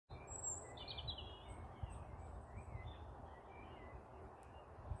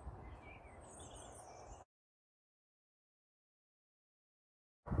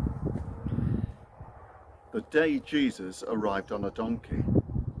the day Jesus arrived on a donkey.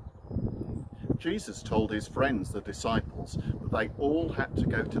 Jesus told his friends, the disciples, that they all had to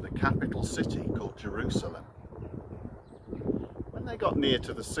go to the capital city called Jerusalem. When they got near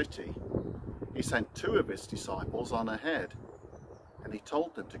to the city, he sent 2 of his disciples on ahead, and he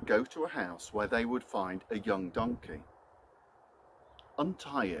told them to go to a house where they would find a young donkey.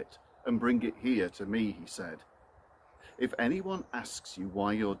 "Untie it and bring it here to me," he said. "If anyone asks you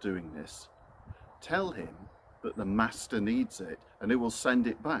why you're doing this, tell him that the master needs it and he will send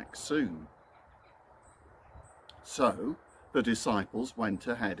it back soon." So the disciples went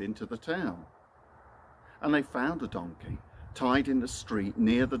ahead into the town, and they found a donkey tied in the street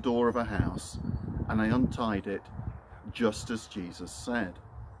near the door of a house, and they untied it just as Jesus said.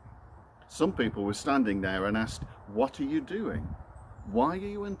 Some people were standing there and asked, "What are you doing? Why are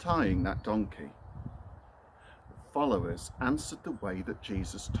you untying that donkey?" The followers answered the way that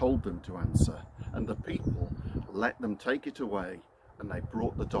Jesus told them to answer, and the people let them take it away, and they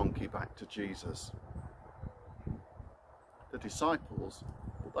brought the donkey back to Jesus. The disciples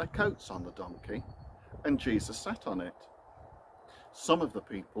put their coats on the donkey, and Jesus sat on it. Some of the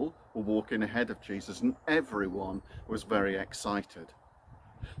people were walking ahead of Jesus, and everyone was very excited.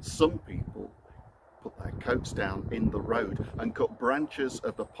 Some people put their coats down in the road and cut branches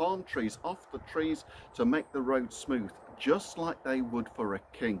of the palm trees off the trees to make the road smooth, just like they would for a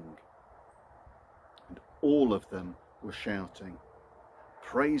king. And all of them were shouting,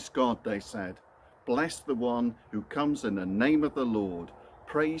 "Praise God," they said. "Bless the one who comes in the name of the Lord.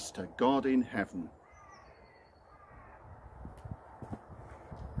 Praise to God in heaven."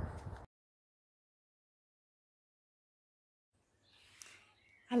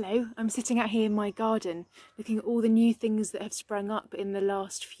 Hello, I'm sitting out here in my garden looking at all the new things that have sprung up in the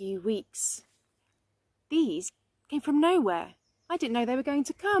last few weeks. These came from nowhere. I didn't know they were going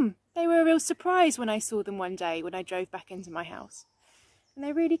to come. They were a real surprise when I saw them one day when I drove back into my house. And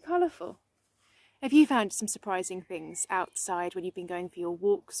they're really colourful. Have you found some surprising things outside when you've been going for your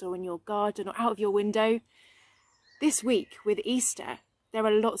walks or in your garden or out of your window? This week with Easter, there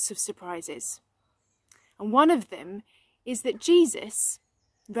are lots of surprises. And one of them is that Jesus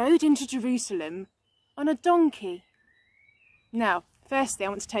rode into Jerusalem on a donkey. Now, firstly, I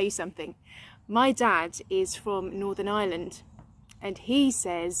want to tell you something. My dad is from Northern Ireland, and he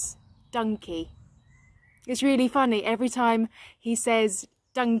says donkey. It's really funny. Every time he says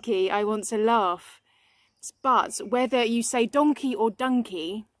donkey, I want to laugh. But whether you say donkey or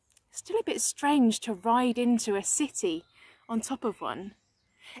donkey, it's still a bit strange to ride into a city on top of one.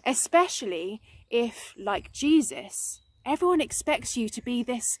 Especially if, like Jesus, everyone expects you to be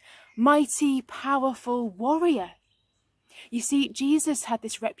this mighty, powerful warrior. You see, Jesus had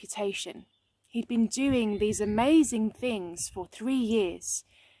this reputation. He'd been doing these amazing things for 3 years,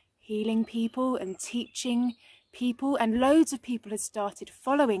 healing people and teaching people, and loads of people had started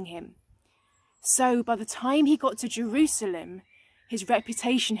following him. So by the time he got to Jerusalem, his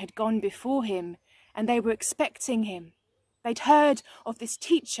reputation had gone before him, and they were expecting him. They'd heard of this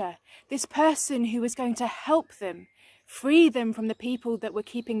teacher, this person who was going to help them, free them from the people that were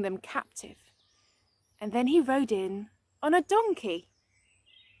keeping them captive. And then he rode in on a donkey.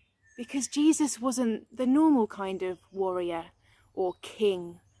 Because Jesus wasn't the normal kind of warrior or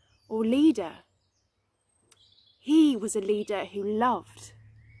king or leader. He was a leader who loved,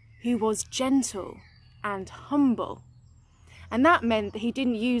 who was gentle and humble. And that meant that he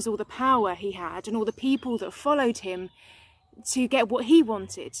didn't use all the power he had and all the people that followed him to get what he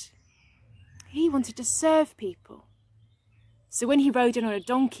wanted. He wanted to serve people. So when he rode in on a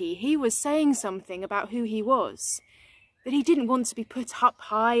donkey, he was saying something about who he was, that he didn't want to be put up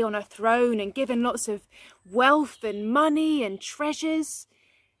high on a throne and given lots of wealth and money and treasures.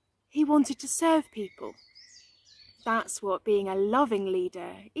 He wanted to serve people. That's what being a loving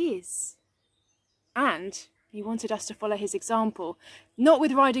leader is. And he wanted us to follow his example, not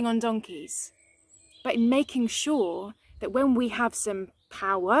with riding on donkeys, but in making sure that when we have some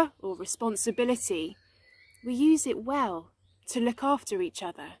power or responsibility, we use it well, to look after each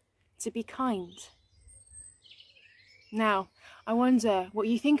other, to be kind. Now, I wonder what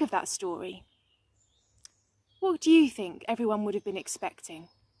you think of that story. What do you think everyone would have been expecting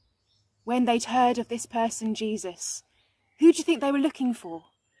when they'd heard of this person, Jesus? Who do you think they were looking for?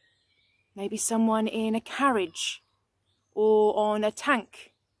 Maybe someone in a carriage or on a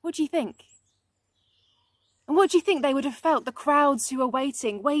tank. What do you think? And what do you think they would have felt, the crowds who were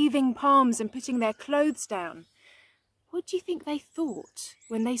waiting, waving palms and putting their clothes down? What do you think they thought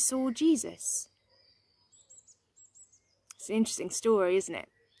when they saw Jesus? It's an interesting story, isn't it?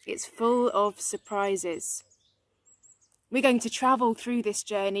 It's full of surprises. We're going to travel through this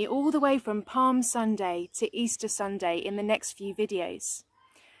journey all the way from Palm Sunday to Easter Sunday in the next few videos.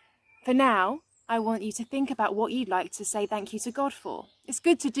 For now, I want you to think about what you'd like to say thank you to God for. It's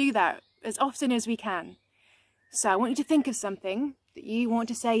good to do that as often as we can. So I want you to think of something that you want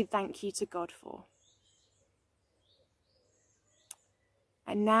to say thank you to God for.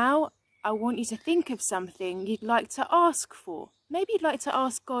 And now I want you to think of something you'd like to ask for. Maybe you'd like to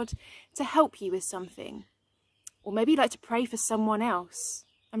ask God to help you with something. Or maybe you'd like to pray for someone else.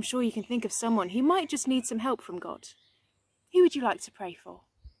 I'm sure you can think of someone who might just need some help from God. Who would you like to pray for?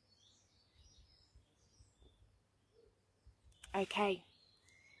 Okay,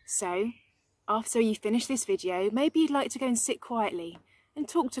 so after you finish this video, maybe you'd like to go and sit quietly and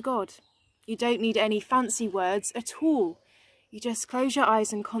talk to God. You don't need any fancy words at all. You just close your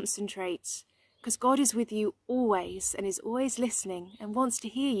eyes and concentrate, because God is with you always and is always listening and wants to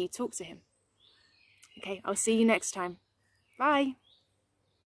hear you talk to him. Okay, I'll see you next time. Bye.